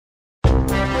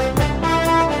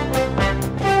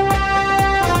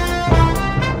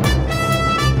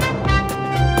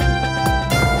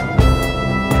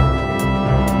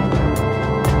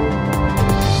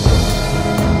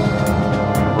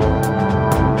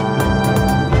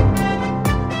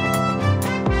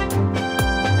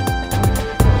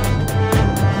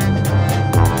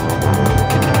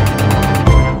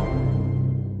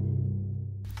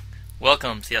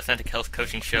Authentic Health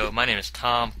Coaching Show. My name is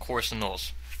Tom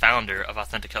Corson-Knowles, founder of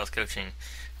Authentic Health Coaching.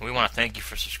 And we want to thank you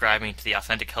for subscribing to the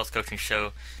Authentic Health Coaching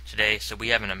Show today. So we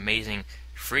have an amazing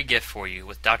free gift for you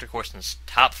with Dr. Corson's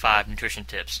top 5 nutrition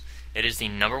tips. It is the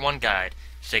 #1 guide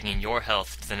to taking your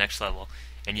health to the next level.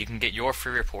 And you can get your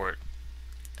free report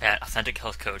at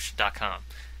AuthenticHealthCoach.com.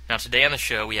 Now today on the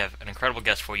show we have an incredible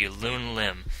guest for you, Lune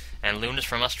Lim. And Lune is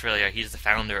from Australia. He's the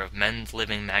founder of Men's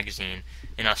Living magazine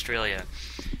in Australia.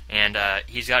 And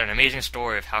he's got an amazing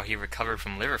story of how he recovered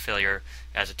from liver failure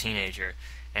as a teenager.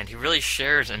 And he really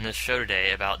shares in this show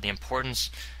today about the importance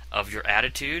of your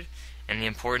attitude and the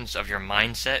importance of your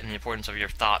mindset and the importance of your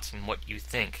thoughts and what you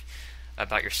think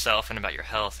about yourself and about your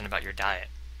health and about your diet.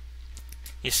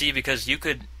 You see, because you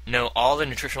could know all the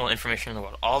nutritional information in the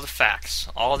world, all the facts,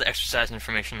 all the exercise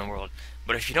information in the world,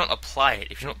 but if you don't apply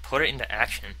it, if you don't put it into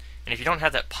action, and if you don't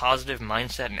have that positive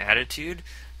mindset and attitude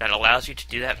that allows you to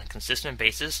do that on a consistent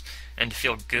basis and to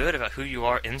feel good about who you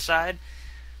are inside,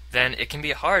 then it can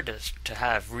be hard to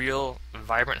have real,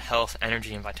 vibrant health,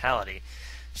 energy, and vitality.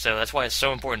 So that's why it's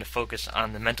so important to focus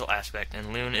on the mental aspect,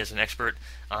 and Lune is an expert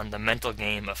on the mental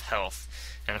game of health.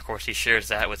 And of course he shares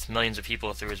that with millions of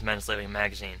people through his Men's Living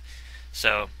magazine.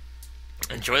 So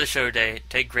enjoy the show today,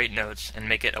 take great notes, and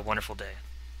make it a wonderful day.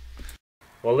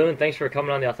 Well, Lune, thanks for coming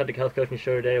on the Authentic Health Coaching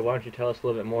Show today. Why don't you tell us a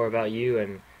little bit more about you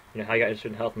and how you got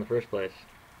interested in health in the first place?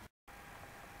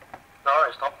 No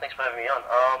worries, Tom. Thanks for having me on.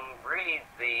 Really,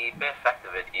 the bare fact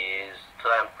of it is,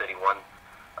 today I'm 31.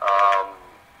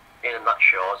 In a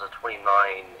nutshell, I was a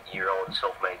 29-year-old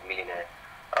self-made millionaire.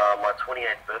 My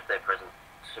 28th birthday present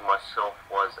to myself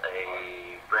was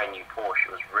a brand new Porsche.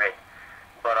 It was red.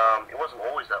 But it wasn't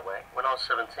always that way. When I was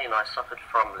 17, I suffered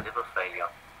from liver failure.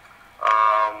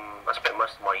 I spent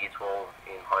most of my year 12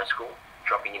 in high school,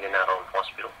 dropping in and out of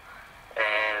hospital.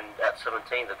 And at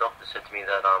 17, the doctor said to me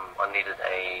that I needed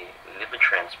a liver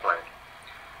transplant.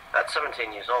 At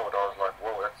 17 years old, I was like,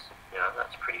 "Whoa,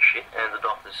 that's pretty shit." And the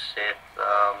doctor said,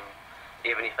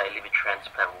 even if a liver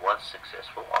transplant was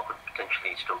successful, I could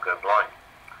potentially still go blind.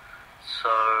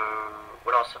 So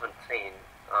when I was 17,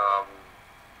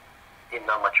 didn't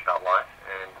know much about life,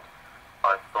 and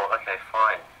I thought, okay,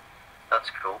 fine, that's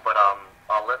cool, but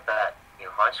I'll let that in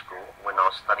high school. When I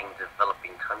was studying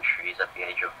developing countries at the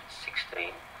age of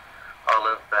 16, I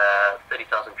learned that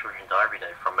 30,000 children die every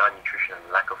day from malnutrition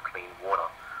and lack of clean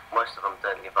water. Most of them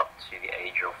don't live up to the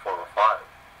age of 4 or 5.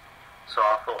 So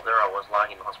I thought, there I was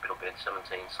lying in the hospital bed,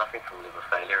 17, suffering from liver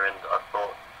failure, and I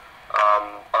thought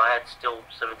I had still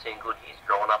 17 good years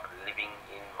growing up and living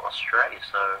in Australia.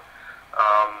 So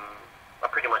I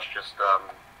pretty much just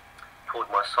pulled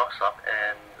my socks up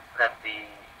and had the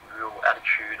real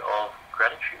attitude of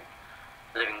gratitude,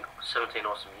 living 17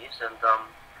 awesome years, and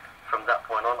from that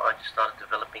point on I just started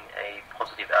developing a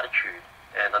positive attitude,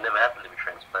 and I never had the liver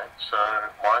transplant, so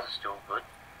my eyes are still good,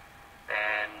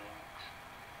 and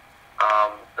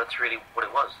that's really what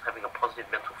it was, having a positive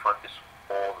mental focus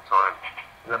all the time,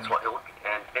 and that's what helped me.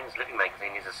 And Men's Living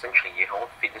magazine is essentially your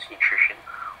health, fitness, nutrition,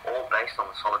 all based on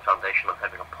the solid foundation of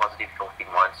having a positive, healthy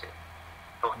mindset.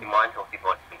 Healthy mind, healthy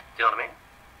body. Do you know what I mean?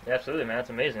 Yeah, absolutely, man. That's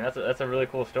amazing. That's a really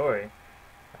cool story.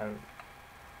 And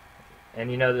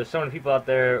there's so many people out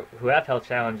there who have health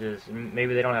challenges.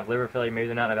 Maybe they don't have liver failure, maybe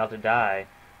they're not about to die,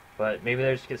 but maybe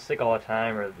they just get sick all the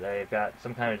time, or they've got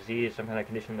some kind of disease, some kind of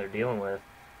condition they're dealing with,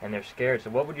 and they're scared. So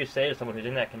what would you say to someone who's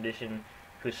in that condition,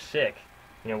 who's sick?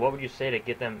 What would you say to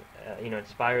get them,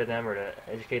 inspire them, or to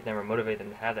educate them or motivate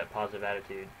them to have that positive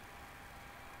attitude?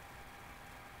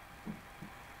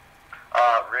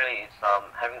 Really, it's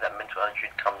having that mental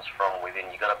attitude comes from within.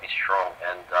 You got to be strong,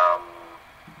 and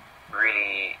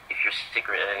really, if you're sick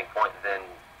at any point, then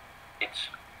it's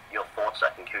your thoughts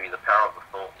that can kill you. The power of the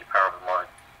thought, the power of the mind,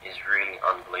 is really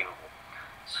unbelievable.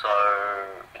 So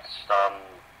it's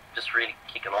just really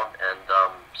kicking on and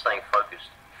staying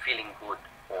focused, feeling good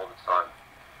all the time.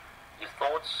 Your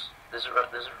thoughts, there's a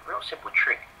real simple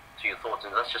trick to your thoughts,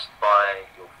 and that's just by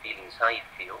your feelings. How you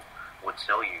feel would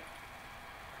tell you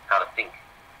how to think.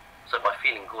 So by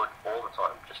feeling good all the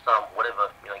time, just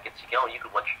whatever gets you going. You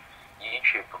could watch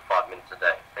YouTube for 5 minutes a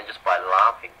day, and just by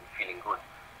laughing and feeling good,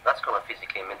 that's going to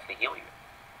physically and mentally heal you.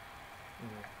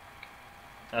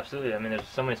 Absolutely. I mean, there's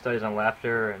so many studies on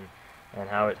laughter and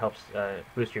how it helps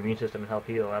boost your immune system and help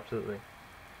heal. Absolutely.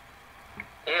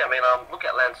 Yeah, I mean, look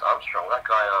at Lance Armstrong. That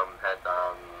guy had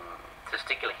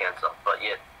testicular cancer, but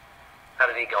yet, how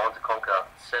did he go on to conquer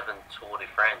 7 Tour de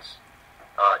France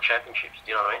championships?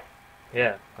 Do you know what I mean?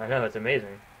 Yeah, I know. It's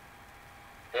amazing.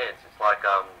 Yeah, it's like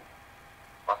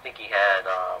I think he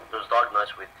was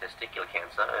diagnosed with testicular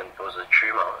cancer, and it was a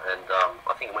tumor, and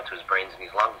I think it went to his brains and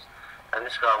his lungs. And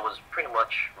this guy was pretty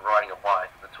much riding a bike,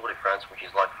 the Tour de France, which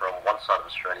is like from one side of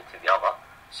Australia to the other,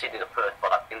 Sydney to Perth,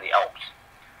 but up in the Alps.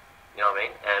 You know what I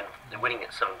mean? And they're winning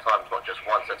it 7 times, not just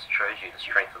once. That shows you the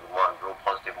strength of the mind, real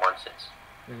positive mindsets.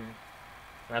 Mm-hmm.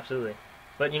 Absolutely.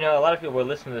 But, a lot of people will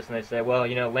listen to this and they say, well,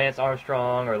 Lance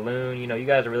Armstrong or Lune, you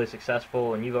guys are really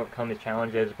successful and you've overcome these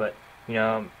challenges, but,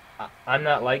 I'm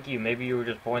not like you. Maybe you were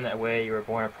just born that way. You were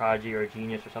born a prodigy or a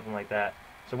genius or something like that.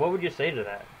 So what would you say to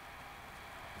that?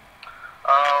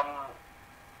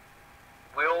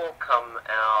 We all come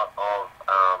out of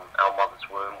our mother's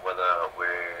womb, whether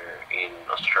we're in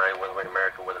Australia, whether we're in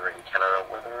America, whether we're in Canada,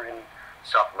 whether we're in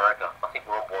South America. I think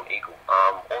we're all born equal.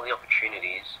 All the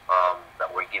opportunities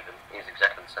that we're given is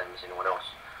exactly the same as anyone else.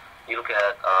 You look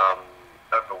at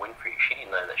Oprah Winfrey, she didn't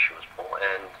know that she was poor,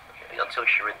 and until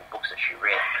she read the books that she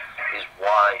read is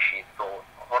why she thought,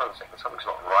 hold on a second, something's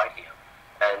not right here.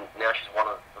 And now she's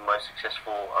one of the most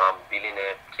successful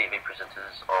billionaire TV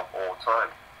presenters of all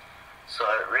time. So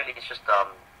really it's just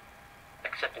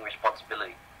accepting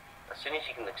responsibility. As soon as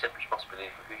you can accept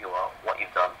responsibility for who you are, what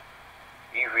you've done,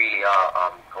 you really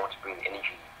are going to bring the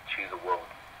energy to the world.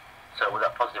 So with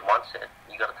that positive mindset,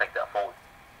 you got to take that forward.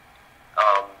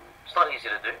 It's not easy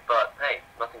to do, but hey,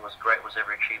 nothing was great was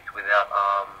ever achieved without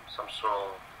some sort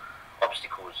of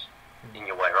obstacles in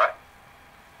your way, right?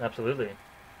 Absolutely.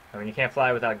 I mean, you can't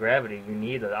fly without gravity. You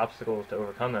need the obstacles to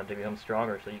overcome them to become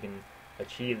stronger so you can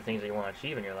achieve the things that you want to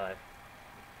achieve in your life.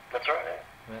 That's right.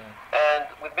 Yeah. And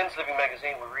with Men's Living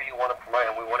Magazine, we really want to promote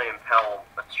and we want to empower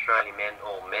Australian men,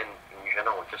 or men in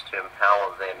general, just to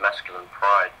empower their masculine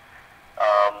pride.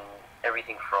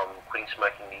 Everything from quitting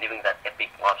smoking, living that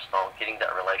epic lifestyle, getting that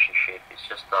relationship, is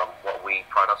just what we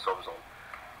pride ourselves on.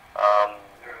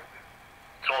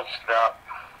 It's all just about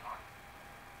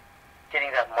getting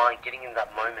that mind, getting in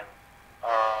that moment.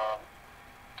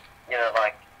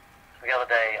 Like the other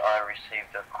day I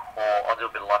received a call, I do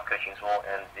a bit of life coaching as well,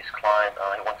 and this client,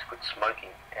 he wants to quit smoking,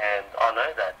 and I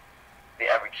know that the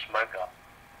average smoker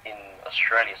in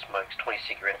Australia smokes 20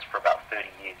 cigarettes for about 30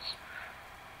 years.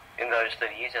 In those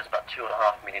 30 years, there's about 2.5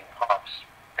 million pups,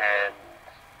 and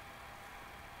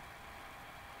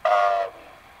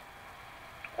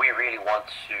we really want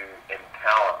to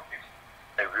empower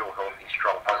a real healthy,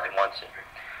 strong, positive mindset.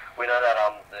 We know that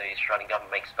the Australian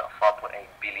government makes about 5.8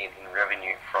 billion in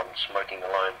revenue from smoking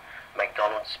alone.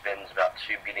 McDonald's spends about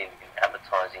 2 billion in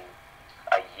advertising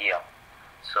a year.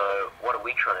 So what are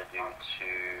we trying to do to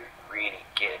really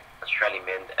get Australian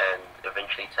men and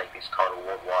eventually take this title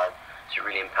worldwide to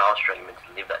really empower Australian men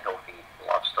to live that healthy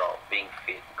lifestyle, being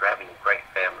fit, having a great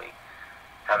family,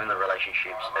 having the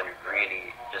relationships, and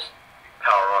really just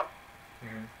power on.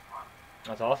 Mm-hmm.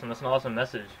 That's awesome. That's an awesome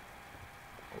message.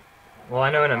 Well,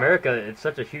 I know in America it's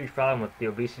such a huge problem with the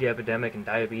obesity epidemic and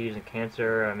diabetes and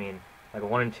cancer. I mean, like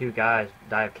 1 in 2 guys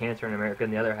die of cancer in America,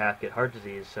 and the other half get heart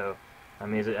disease. So, I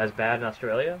mean, is it as bad in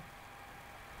Australia?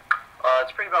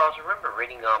 It's pretty bad. I remember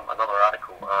reading another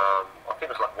article. I think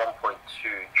it was like 1.2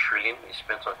 trillion is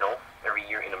spent on health every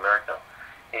year in America.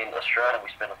 In Australia, we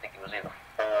spend, I think it was either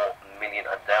 4 million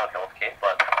a day on healthcare,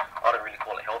 but I don't really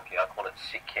call it healthcare. I call it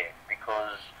sick care,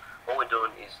 because all we're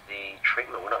doing is the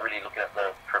treatment. We're not really looking at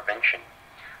the prevention.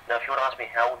 Now, if you want to ask me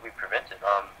how would we prevent it,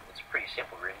 it's pretty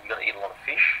simple, really. You got to eat a lot of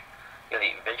fish, you got to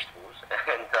eat vegetables,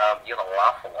 and you got to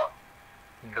laugh a lot,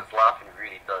 because laughing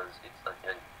really does. It's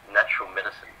a natural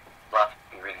medicine.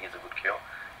 Laughing really is a good cure,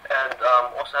 and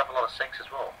also have a lot of sex as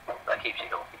well. That keeps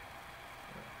you healthy.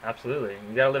 Absolutely,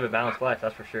 you got to live a balanced life.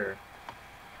 That's for sure.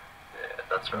 Yeah,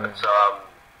 that's right. So,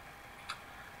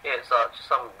 just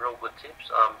some real good tips.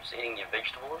 Just eating your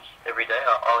vegetables every day.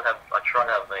 I try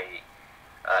to have a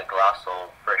glass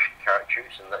of fresh carrot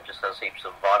juice, and that just has heaps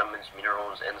of vitamins,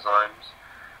 minerals, enzymes.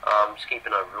 Just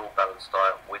keeping a real balanced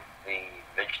diet with the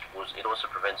vegetables. It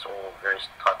also prevents all various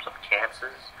types of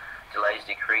cancers, delays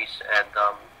decrease, and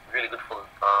really good for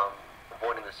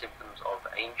avoiding the symptoms of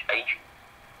aging.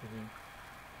 Mm-hmm.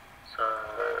 So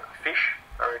fish,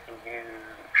 I reckon you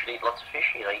should eat lots of fish.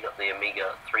 You got the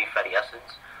omega-3 fatty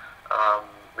acids.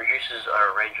 Reduces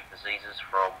a range of diseases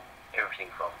from everything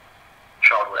from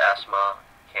childhood asthma,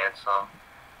 cancer,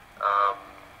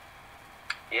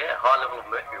 high level of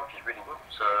mercury, which is really good.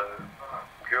 So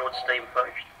grilled, steamed,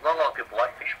 poached. Not a lot of people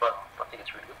like fish, but I think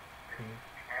it's really good.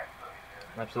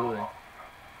 Mm-hmm. Absolutely.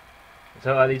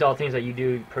 So are these all things that you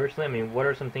do personally? I mean, what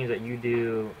are some things that you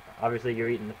do? Obviously, you're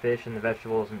eating the fish and the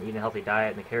vegetables and eating a healthy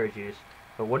diet and the carrot juice.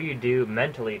 But what do you do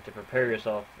mentally to prepare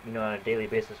yourself, on a daily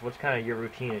basis? What's kind of your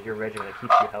routine, your regimen that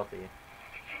keeps you healthy?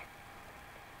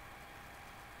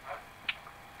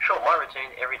 Sure, my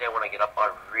routine every day when I get up, I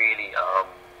really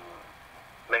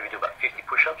maybe do about 50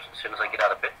 push-ups as soon as I get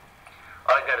out of bed.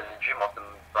 I don't go to the gym often,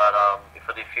 but if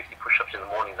I do 50 push-ups in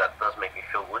the morning, that does make me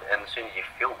feel good. And as soon as you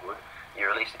feel good, you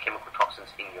release the chemical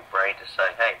toxins in your brain to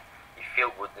say, hey, you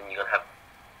feel good, then you're gonna have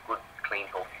good, clean,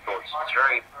 healthy thoughts.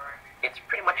 It's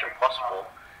pretty much impossible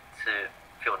to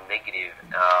feel negative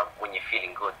when you're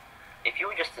feeling good. If you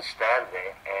were just to stand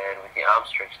there and with your arms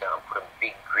stretched out and put a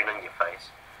big grin on your face,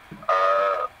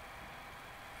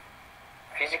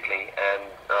 physically and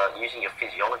using your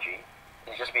physiology,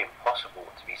 it'd just be impossible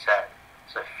to be sad.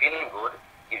 So feeling good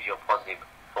gives you positive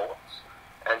thoughts,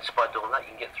 and just by doing that, you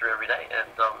can get through every day and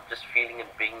just feeling and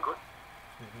being good.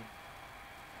 Mm-hmm.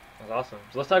 That's awesome.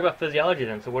 So let's talk about physiology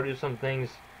then. So what are some things,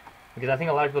 because I think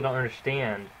a lot of people don't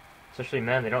understand, especially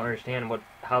men, they don't understand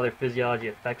how their physiology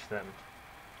affects them.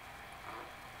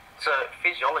 So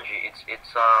physiology, it's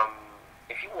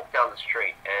if you walk down the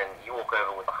street and you walk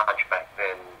over with a hunchback,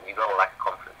 then you got a lack of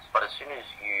confidence. But as soon as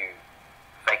you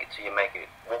fake it till you make it,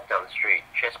 walk down the street,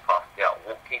 chest puffed out,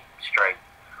 keep straight,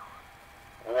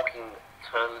 walking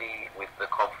totally with the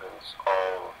confidence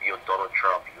of your Donald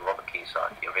Trump, your Robert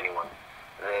Kiyosaki, of anyone,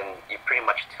 then you're pretty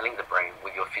much telling the brain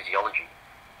with your physiology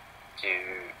to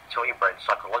tell your brain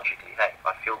psychologically, hey,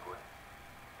 I feel good,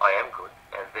 I am good,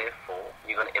 and therefore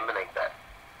you're going to emanate that.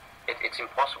 It's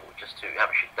impossible just to have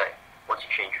a shit day once you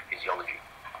change your physiology.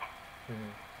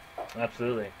 Mm-hmm.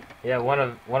 Absolutely. Yeah, one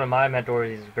of my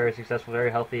mentors, he's very successful,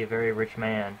 very healthy, a very rich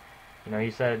man. You know,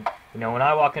 he said, when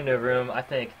I walk into a room, I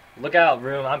think, look out,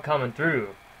 room, I'm coming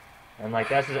through. And,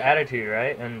 that's his attitude,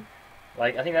 right? And,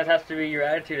 I think that has to be your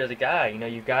attitude as a guy.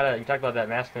 You talk about that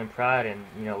masculine pride and,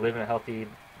 living a healthy,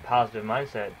 positive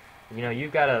mindset.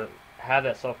 You've got to have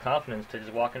that self-confidence to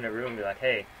just walk into a room and be like,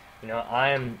 hey, I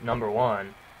am number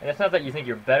one. And it's not that you think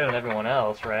you're better than everyone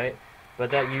else, right?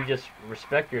 But that you just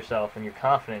respect yourself and you're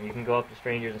confident. You can go up to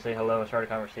strangers and say hello and start a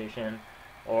conversation.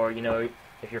 Or,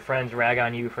 if your friends rag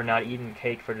on you for not eating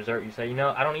cake for dessert, you say,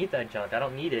 I don't eat that junk. I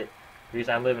don't need it because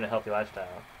I'm living a healthy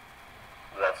lifestyle.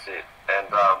 That's it. And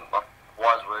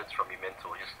wise words from your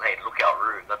mentor. Just, hey, look out,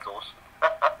 rude. That's awesome.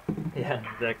 Yeah,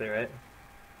 exactly right.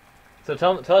 So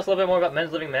tell us a little bit more about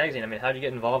Men's Living Magazine. I mean, how did you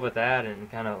get involved with that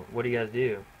and kind of what do you guys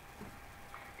do?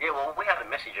 Yeah, well, we had a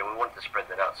message and we wanted to spread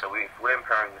that out. So we're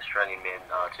empowering Australian men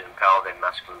to empower their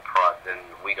masculine pride. Then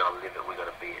we got to live it, we got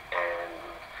to be it. And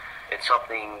it's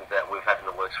something that we've had in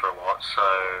the works for a while.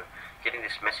 So getting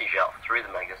this message out through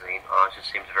the magazine just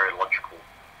seems very logical.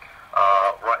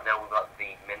 Right now we've got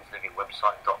the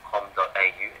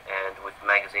menslivingwebsite.com.au, and with the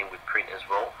magazine with print as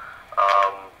well.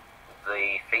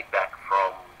 The feedback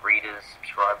from readers,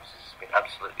 subscribers has been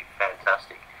absolutely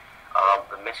fantastic.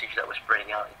 The message that we're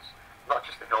spreading out, it's not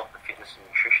just the health, the fitness and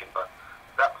nutrition, but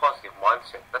that positive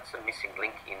mindset, that's the missing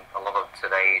link in a lot of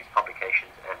today's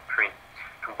publications and print.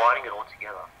 Combining it all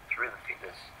together through the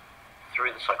fitness,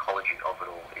 through the psychology of it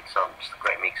all, it's just a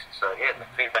great mix. So yeah, the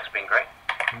feedback's been great.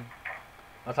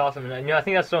 That's awesome. And I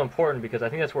think that's so important because I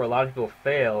think that's where a lot of people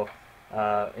fail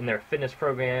in their fitness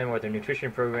program or their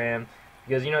nutrition program.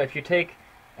 Because, if you take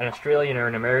an Australian or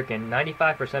an American,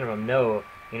 95% of them know,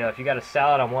 if you got a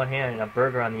salad on one hand and a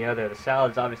burger on the other, the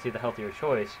salad is obviously the healthier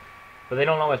choice. But they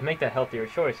don't always make that healthier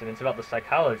choice, and it's about the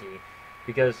psychology.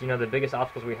 Because, the biggest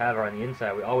obstacles we have are on the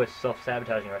inside. We're always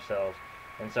self-sabotaging ourselves.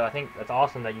 And so I think that's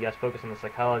awesome that you guys focus on the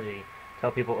psychology to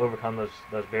help people overcome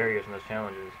those barriers and those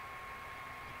challenges.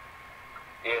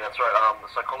 Yeah, that's right. The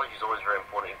psychology is always very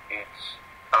important. It's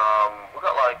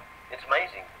it's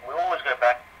amazing. We always go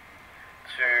back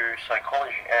to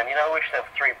psychology, and we should have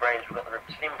three brains. We've got the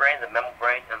reptilian brain, the mammal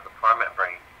brain, and the primate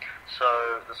brain. So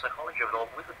the psychology of it all,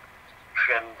 we could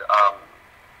trend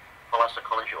follow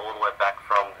psychology all the way back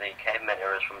from the caveman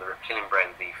eras, from the reptilian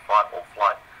brain, the fight or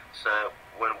flight. So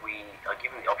when we are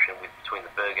given the option between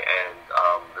the burger and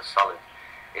the salad,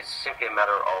 it's simply a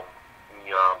matter of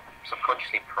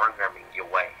subconsciously programming your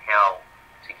way how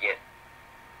to get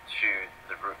to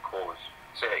the root cause.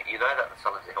 So you know that the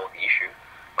salad's a healthy issue,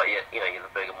 but yet the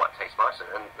burger might taste nicer,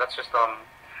 and that's just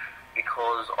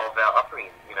because of our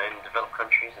upbringing. In developed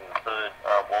countries and the third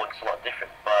world, it's a lot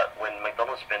different. But when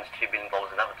McDonald's spends $2 billion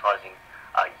in advertising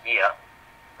a year,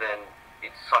 then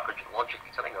it's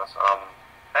psychologically telling us,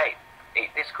 hey,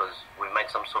 eat this because we've made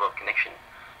some sort of connection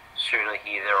sooner,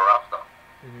 here, there, or after.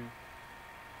 Mm-hmm.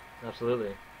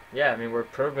 Absolutely. Yeah, I mean, we're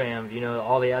programmed,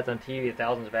 all the ads on TV,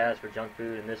 thousands of ads for junk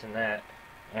food and this and that.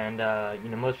 And,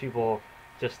 most people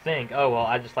just think, oh, well,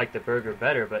 I just like the burger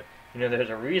better. But,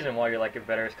 there's a reason why you like it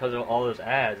better. It's because of all those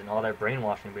ads and all that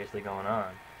brainwashing basically going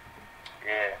on.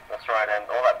 Yeah, that's right. And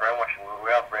all that brainwashing, we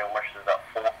are brainwashed. There's about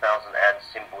 4,000 ad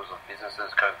symbols of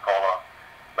businesses, Coca-Cola,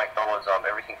 McDonald's,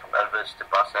 everything from adverts to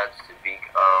bus ads to big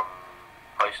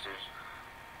posters.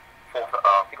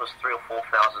 I think it was 3,000 or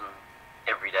 4,000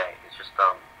 every day. It's just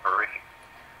horrific.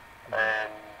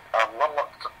 And not a lot.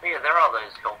 Yeah, there are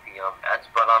those healthy ads,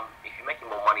 but if you're making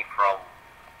more money from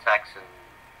tax and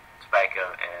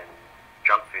tobacco and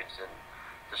junk foods, and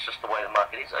that's just the way the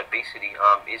market is. Obesity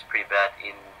is pretty bad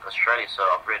in Australia, so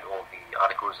I've read all the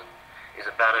articles, and is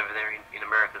it bad over there in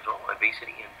America as well?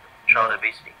 Obesity and child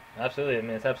obesity. Absolutely. I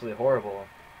mean, it's absolutely horrible.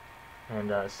 And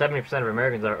 70% of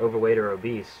Americans are overweight or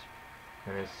obese,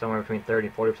 and it's somewhere between 30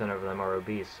 and 40% of them are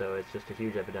obese. So it's just a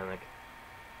huge epidemic,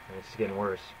 and it's just getting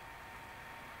worse.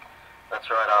 That's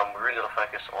right. We really got to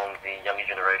focus on the younger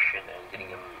generation and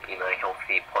getting them in a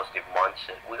healthy, positive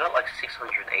mindset. We got like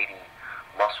 680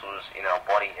 muscles in our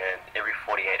body, and every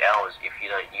 48 hours, if you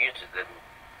don't use it, then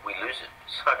we lose it.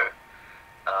 So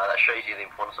that shows you the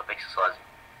importance of exercising.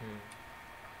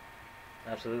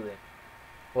 Absolutely.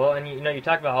 Well, and you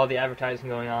talk about all the advertising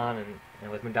going on,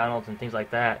 and with McDonald's and things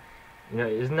like that.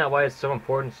 Isn't that why it's so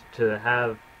important to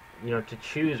have, to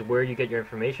choose where you get your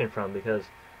information from? Because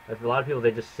a lot of people,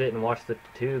 they just sit and watch the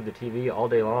TV all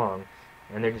day long,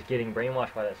 and they're just getting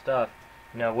brainwashed by that stuff.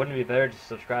 Wouldn't it be better to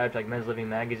subscribe to like Men's Living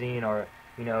magazine, or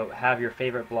have your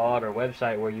favorite blog or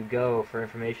website where you go for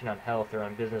information on health or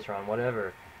on business or on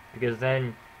whatever? Because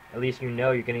then at least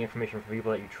you're getting information from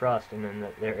people that you trust and in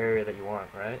their area that you want,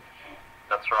 right?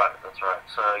 That's right.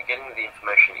 So getting the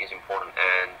information is important,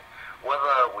 and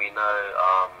whether we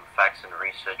know facts and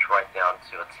research right down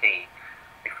to a T,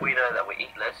 if we know that we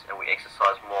eat less and we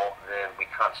exercise more, then we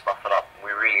can't stuff it up.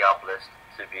 We really are blessed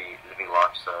to be living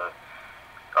life, so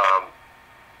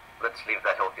let's live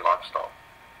that healthy lifestyle.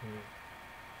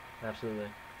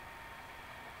 Absolutely.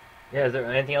 Yeah, is there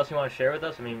anything else you want to share with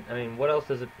us? I mean, what else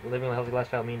does living a healthy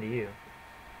lifestyle mean to you?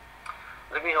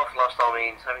 Living a healthy lifestyle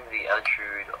means having the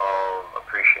attitude of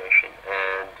appreciation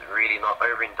and really not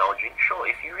overindulging. Sure,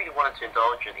 if you really wanted to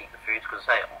indulge and eat the foods, because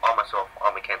say, I myself,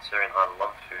 I'm a Cancerian, I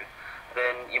love food,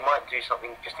 then you might do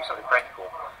something practical.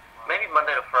 Maybe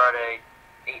Monday to Friday,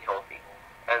 eat healthy,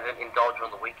 and then indulge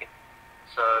on the weekend.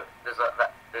 So there's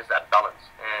that balance,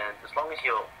 and as long as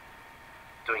you're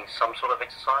doing some sort of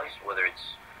exercise, whether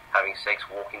it's having sex,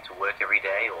 walking to work every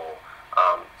day, or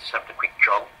just having a quick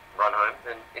jog, run home,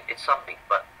 then it's something.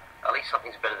 But at least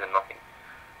something's better than nothing.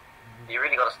 You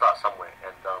really got to start somewhere,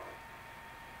 and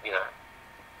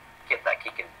get that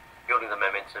kicking, building the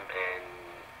momentum, and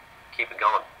keep it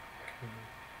going.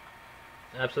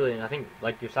 Absolutely, and I think,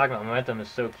 like you're talking about, momentum is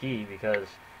so key, because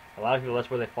a lot of people, that's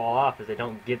where they fall off, is they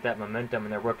don't get that momentum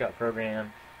in their workout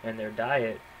program and their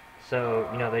diet. So,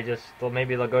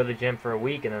 maybe they'll go to the gym for a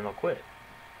week and then they'll quit.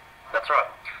 That's right.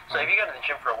 So if you go to the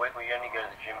gym for a week, or you only go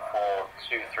to the gym for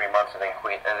 2-3 months and then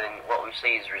quit, and then what we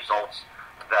see is results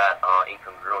that are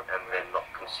incongruent and then not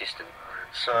consistent.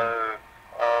 So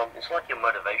it's like your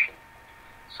motivation.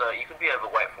 So you could be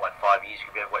overweight for like 5 years,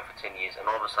 you could be overweight for 10 years, and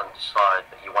all of a sudden decide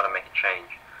that you want to make a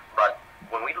change. But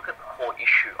when we look at the core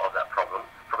issue of that problem,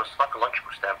 from a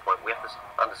psychological standpoint, we have to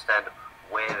understand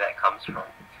where that comes from.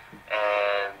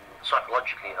 And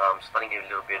psychologically, studying a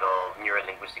little bit of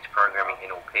neuro-linguistics programming,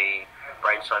 NLP,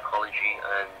 brain psychology,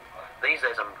 and these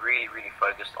days I'm really, really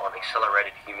focused on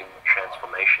accelerated human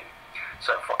transformation.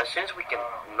 So as soon as we can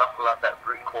knuckle out that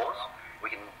root cause,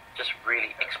 we can just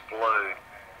really explode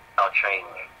our change,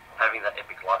 having that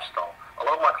epic lifestyle. A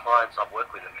lot of my clients, I've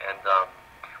worked with them, and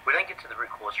we don't get to the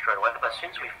root cause straight away, but as soon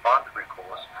as we find the root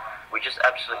cause, we just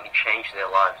absolutely change their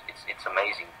lives. It's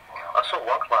amazing. I saw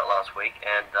one client last week,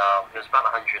 and he was about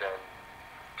 120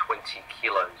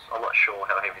 kilos. I'm not sure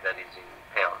how heavy that is in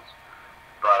pounds,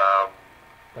 but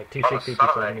like 260,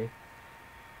 270.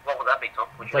 What would that be, Tom?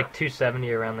 It's like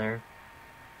 270 around there.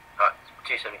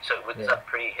 270. So is that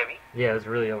pretty heavy? Yeah, it's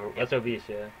really that's obese,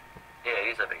 yeah. Yeah,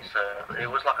 it is obese. So it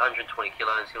was like 120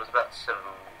 kilos. He was about 6'10",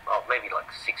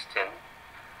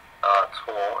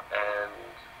 tall, and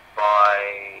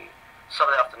by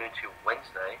Saturday afternoon to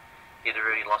Wednesday, he'd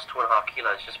already lost 2.5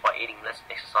 kilos just by eating less,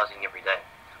 exercising every day.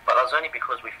 But that was only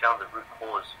because we found the root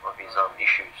cause of his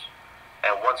issues.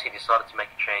 And once he decided to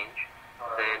make a change,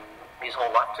 then his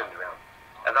whole life turned around.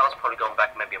 And that was probably going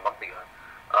back maybe a month ago.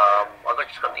 I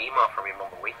just got an email from him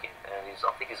on the weekend, and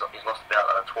I think he's lost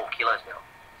about 12 kilos now.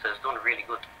 So he's doing really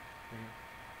good.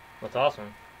 That's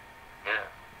awesome. Yeah.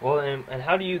 Well, and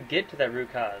how do you get to that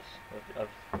root cause of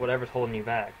whatever's holding you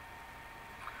back?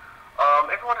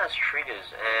 Everyone has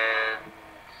triggers, and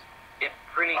it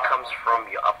really comes from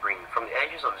your upbringing. From the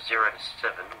ages of 0 to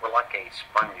 7, we're like a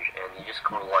sponge, and you just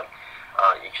kind of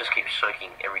you just keep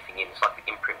soaking everything in. It's like the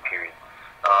imprint period.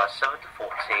 7 to 14,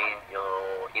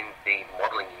 you're in the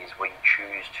modeling years where you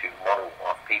choose to model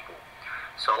off people.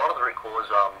 So a lot of the root cause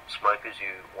smokers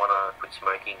who want to quit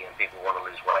smoking and people who want to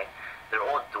lose weight, they're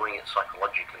all doing it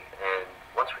psychologically. And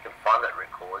once we can find that root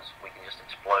cause, we can just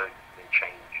explode and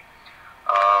change.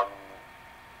 Um,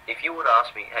 if you would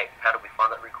ask me, hey, how do we find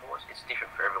that root cause? It's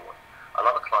different for everyone.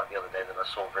 Another client the other day that I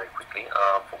saw very quickly,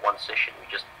 for one session, we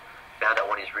just found out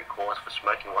what his root cause for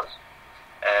smoking was.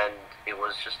 And it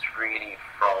was just really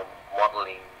from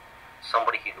modeling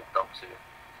somebody he looked up to,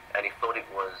 and he thought it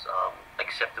was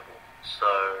acceptable. So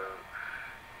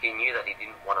he knew that he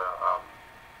didn't want to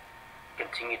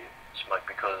continue to smoke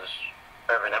because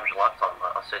over an average lifetime,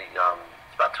 I said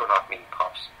it's about 2.5 million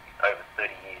puffs over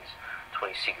 30 years,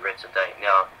 20 cigarettes a day.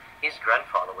 Now, his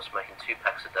grandfather was smoking 2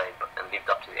 packs a day and lived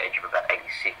up to the age of about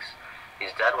 86. His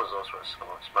dad was also a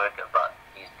smoker, but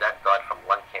his dad died from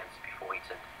lung cancer before he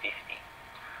turned 50.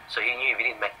 So he knew if he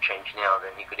didn't make a change now,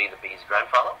 then he could either be his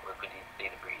grandfather or it could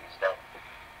either be his dad.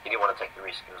 He didn't want to take the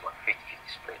risk. It was like 50-50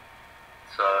 split.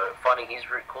 So finding his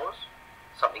root cause,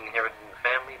 something inherited in the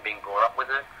family, being brought up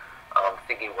with it,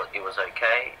 thinking it was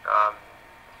okay.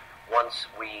 Once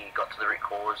we got to the root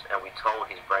cause and we told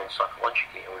his brain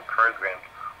psychologically and we programmed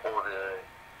all the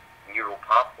neural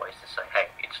pathways to say, hey,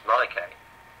 it's not okay,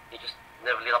 he just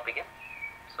never lit up again.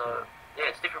 So, yeah,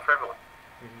 it's different for everyone.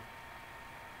 Mm-hmm.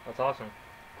 That's awesome.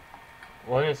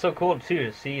 Well, and it's so cool, too,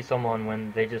 to see someone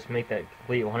when they just make that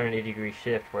complete 180-degree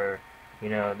shift where, you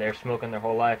know, they're smoking their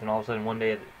whole life and all of a sudden one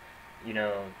day, you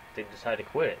know, they decide to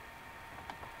quit.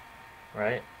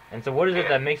 Right? And so what is it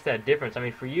that makes that difference? I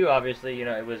mean, for you, obviously, you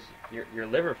know, it was your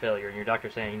liver failure and your doctor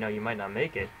saying, you know, you might not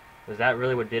make it. Was that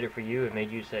really what did it for you? It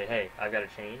made you say, hey, I've got to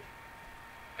change?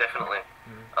 Definitely.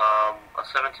 Mm-hmm. A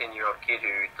 17-year-old kid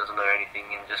who doesn't know anything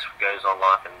and just goes on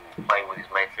life and playing with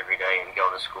his mates every day and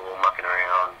going to school, mucking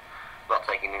around, not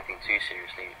taking anything too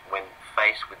seriously, when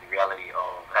faced with the reality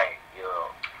of, hey, your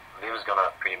liver's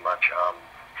gonna pretty much,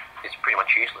 it's pretty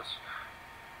much useless.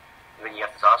 Then you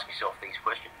have to ask yourself these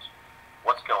questions.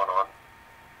 What's going on?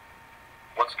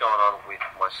 What's going on with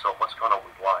myself? What's going on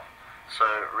with life? So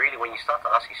really, when you start to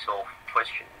ask yourself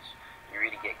questions, you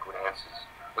really get good answers.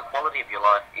 The quality of your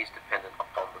life is dependent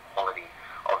upon the quality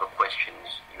of the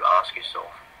questions you ask yourself.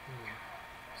 Mm.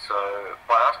 So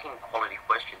by asking quality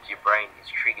questions, your brain is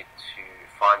triggered to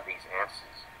find these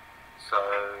answers. So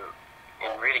it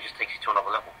really just takes you to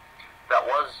another level. That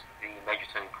was the major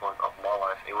turning point of my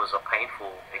life. It was a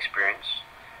painful experience.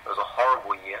 It was a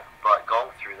horrible year, but going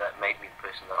through that made me the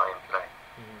person that I am today.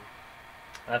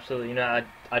 Mm-hmm. Absolutely. You know,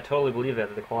 I totally believe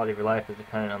that the quality of your life is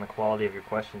dependent on the quality of your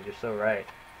questions. You're so right.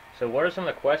 So what are some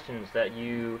of the questions that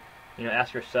you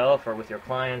ask yourself or with your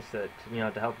clients that, you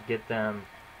know, to help get them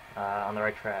on the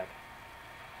right track?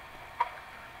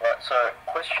 Right, so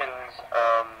questions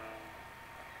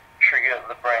trigger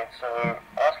the brain. So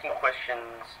asking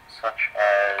questions such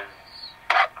as,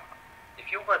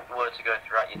 if you were to go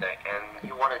throughout your day and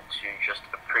you wanted to just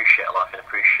appreciate life and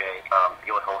appreciate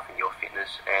your health and your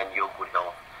fitness and your good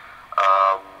health,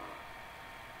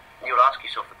 you would ask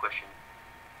yourself the question,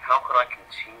 how could I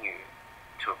continue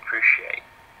to appreciate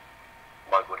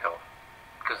my good health?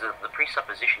 Because the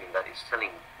presupposition in that is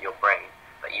telling your brain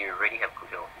that you already have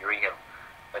good health, you already have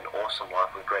an awesome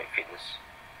life with great fitness.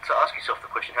 So ask yourself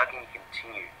the question, how can you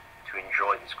continue to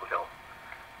enjoy this good health?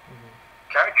 Mm-hmm.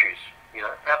 Carrot juice, you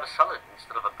know, have a salad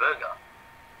instead of a burger.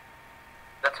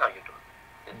 That's how you do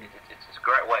it. It's a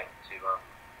great way to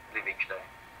live each day.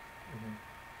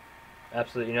 Mm-hmm.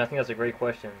 Absolutely. You know, I think that's a great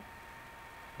question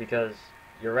because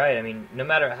you're right. I mean, no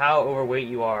matter how overweight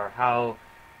you are, how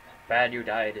bad your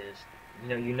diet is,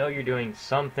 you know you're doing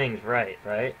some things right?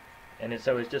 And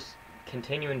so it's just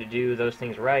continuing to do those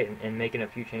things right and making a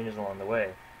few changes along the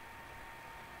way.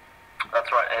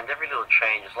 That's right, and every little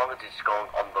change, as long as it's going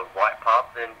on the right path,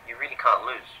 then you really can't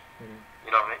lose. Mm-hmm.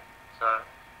 You know what I mean? So,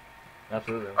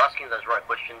 absolutely. Asking those right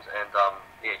questions and,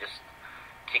 just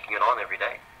kicking it on every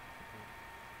day.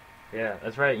 Yeah,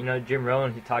 that's right. You know, Jim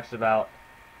Rohn, he talks about,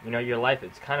 your life,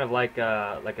 it's kind of like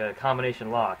a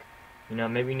combination lock. You know,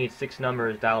 maybe you need 6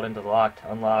 numbers dialed into the lock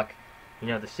to unlock,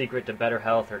 the secret to better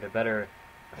health or to better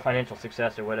financial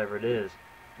success or whatever it is.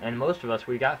 And most of us,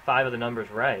 we got 5 of the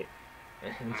numbers right.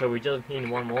 And so we just need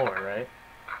one more, right?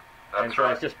 That's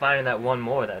right. It's just finding that one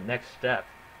more, that next step.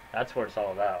 That's what it's all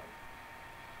about.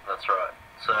 That's right.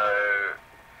 So,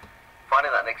 finding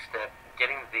that next step,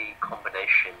 getting the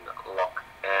combination lock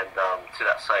and to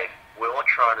that safe. We're all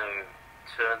trying to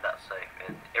turn that safe,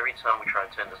 and every time we try and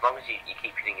turn, as long as you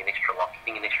keep hitting an extra lock,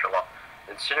 then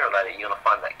sooner or later you're going to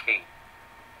find that key.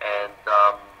 And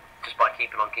just by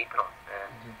keeping on,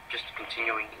 and just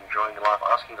continuing enjoying your life,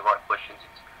 asking the right questions,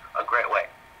 it's a great way.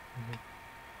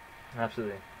 Mm-hmm.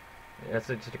 Absolutely. That's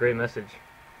just a great message.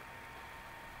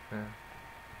 Yeah.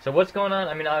 So what's going on?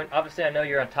 I mean, obviously I know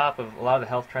you're on top of a lot of the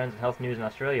health trends and health news in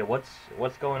Australia.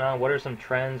 What's going on? What are some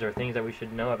trends or things that we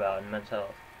should know about in men's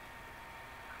health?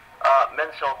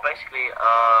 Men's health, basically,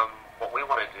 what we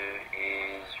want to do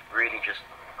is really just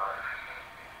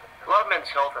a lot of men's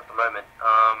health at the moment.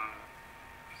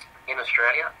 In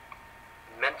Australia,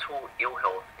 mental ill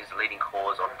health is the leading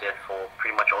cause of death for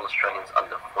pretty much all Australians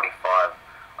under 45.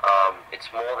 It's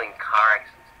more than car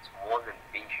accidents, it's more than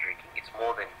binge drinking, it's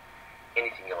more than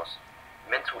anything else.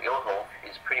 Mental ill health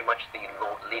is pretty much the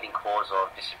leading cause of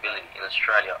disability in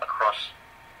Australia across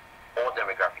all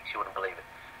demographics, you wouldn't believe it.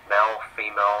 Male,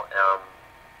 female,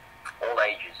 all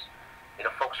ages. It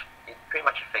pretty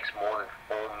much affects more than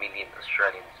 4 million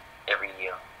Australians every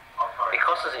year. It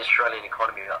costs the Australian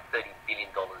economy about $30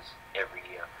 billion every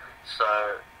year. So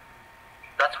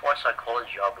that's why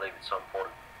psychology, I believe, is so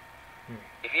important.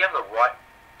 If you have the right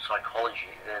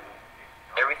psychology, then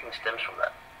everything stems from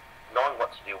that. Knowing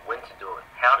what to do, when to do it,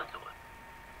 how to do it.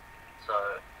 So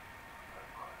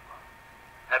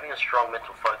having a strong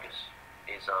mental focus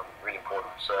is really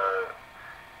important. So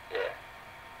yeah.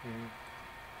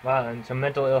 Wow, and so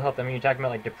mental ill health, I mean, you're talking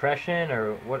about like depression,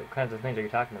 or what kinds of things are you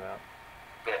talking about?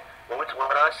 Yeah, when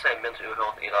I say mental ill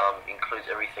health, it includes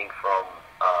everything from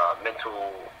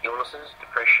mental illnesses,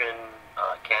 depression,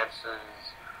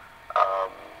 cancers,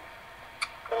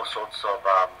 all sorts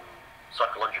of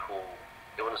psychological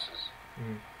illnesses.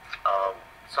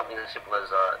 Something as simple as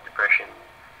depression,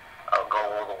 go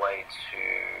all the way to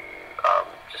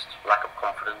just lack of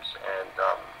confidence and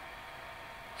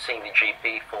seeing the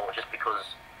GP for just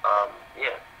because,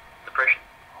 depression.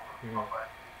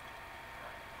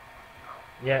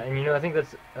 Yeah, and I think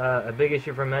that's a big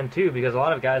issue for men too, because a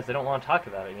lot of guys, they don't want to talk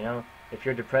about it. If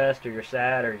you're depressed or you're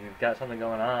sad or you've got something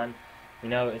going on,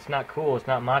 it's not cool, it's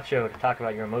not macho to talk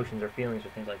about your emotions or feelings or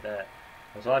things like that.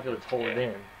 There's a lot of people that hold it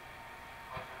in.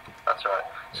 That's right.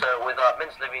 So with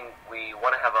Men's Living, we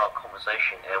want to have a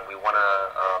conversation and we want to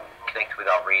connect with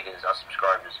our readers, our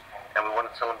subscribers, and we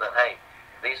want to tell them that, hey,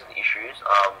 these are the issues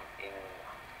in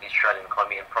the Australian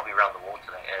economy and probably around the world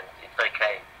today, and it's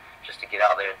okay just to get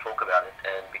out there and talk about it,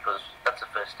 and because that's the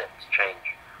first step to change.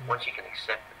 Once you can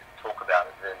accept it and talk about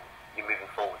it, then you're moving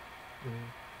forward.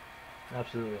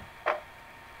 Absolutely.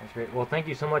 That's great. Well, thank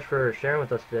you so much for sharing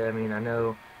with us today. I mean, I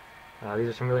know these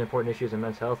are some really important issues in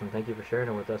men's health, and thank you for sharing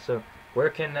them with us. So where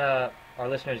can our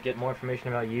listeners get more information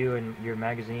about you and your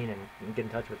magazine and get in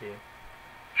touch with you?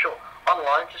 Sure.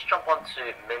 Online, just jump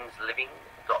onto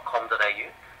mensliving.com.au,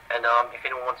 and if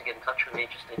anyone wants to get in touch with me,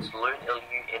 it's Lune, Lune,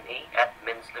 at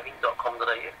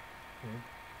mensliving.com.au.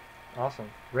 Awesome.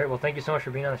 Great. Well, thank you so much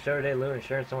for being on the show today, Lou, and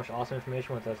sharing so much awesome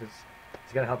information with us.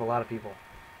 It's going to help a lot of people.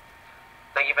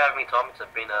 Thank you for having me, Tom. It's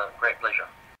been a great pleasure.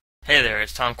 Hey there,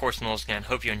 it's Tom Corson-Knowles again.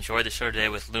 Hope you enjoyed the show today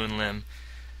with Lune Lim.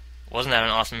 Wasn't that an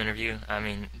awesome interview? I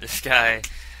mean, this guy,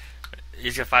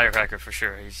 he's a firecracker for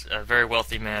sure. He's a very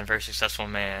wealthy man, very successful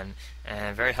man,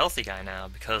 and a very healthy guy now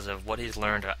because of what he's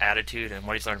learned about attitude and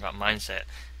what he's learned about mindset.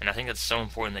 And I think that's so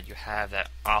important that you have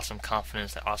that awesome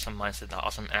confidence, that awesome mindset, that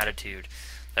awesome attitude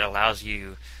that allows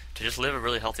you to just live a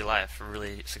really healthy life, a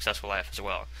really successful life as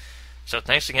well. So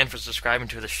thanks again for subscribing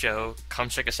to the show. Come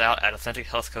check us out at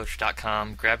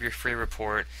AuthenticHealthCoach.com. Grab your free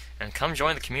report and come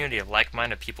join the community of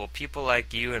like-minded people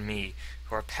like you and me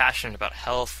who are passionate about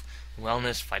health,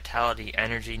 wellness, vitality,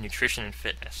 energy, nutrition, and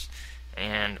fitness.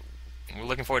 And we're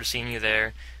looking forward to seeing you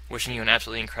there. Wishing you an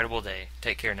absolutely incredible day.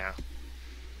 Take care now.